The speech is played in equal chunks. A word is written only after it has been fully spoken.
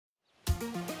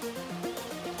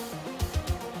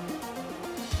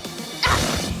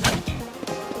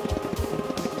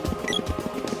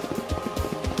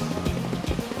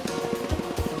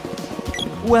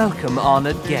Welcome,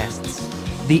 honored guests.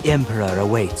 The Emperor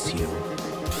awaits you.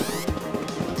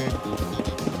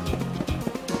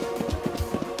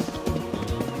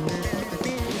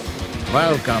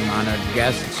 Welcome, honored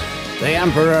guests. The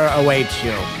Emperor awaits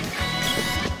you.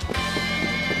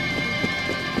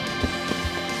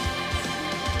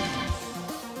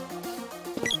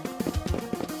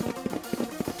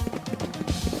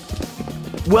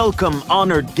 Welcome,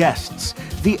 honored guests.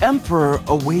 The Emperor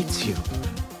awaits you.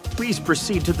 Please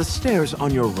proceed to the stairs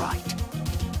on your right.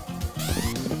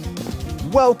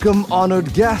 Welcome,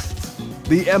 honored guests.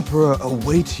 The Emperor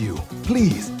awaits you.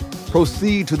 Please,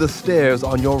 proceed to the stairs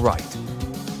on your right.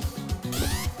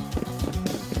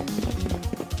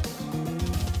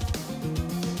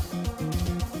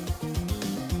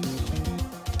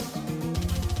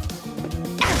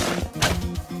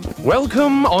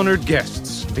 Welcome, honored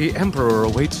guests. The Emperor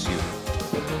awaits you.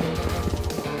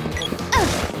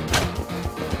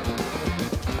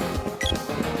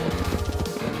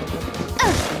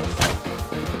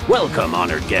 Welcome,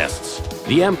 honored guests.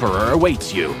 The Emperor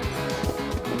awaits you.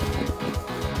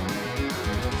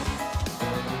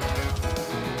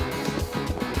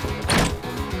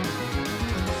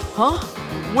 Huh?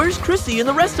 Where's Chrissy and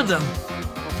the rest of them?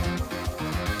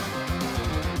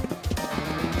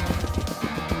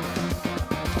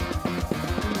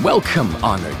 Welcome,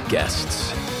 honored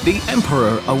guests. The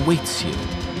Emperor awaits you.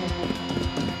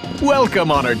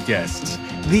 Welcome, honored guests.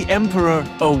 The Emperor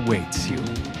awaits you.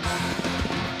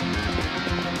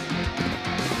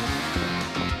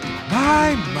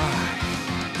 My.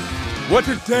 What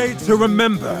a day to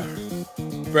remember.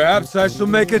 Perhaps I shall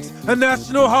make it a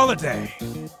national holiday.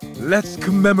 Let's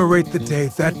commemorate the day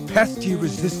that pesky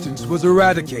resistance was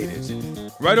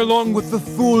eradicated, right along with the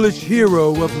foolish hero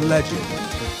of legend.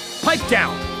 Pipe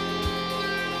down!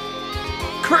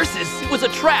 Curses! It was a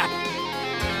trap!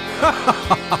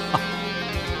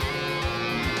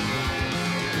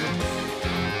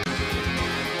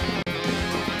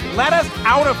 Let us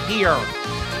out of here!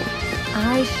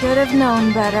 I should have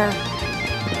known better.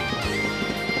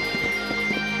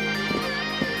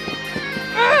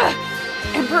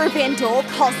 Emperor Vandole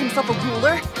calls himself a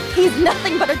ruler? He's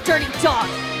nothing but a dirty dog!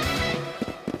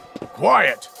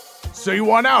 Quiet! So you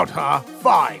want out, huh?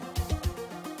 Fine.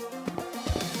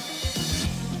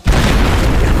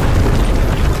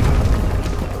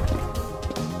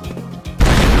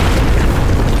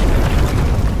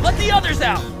 Let the others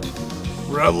out!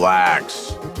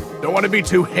 Relax. Don't want to be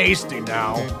too hasty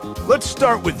now. Let's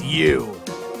start with you.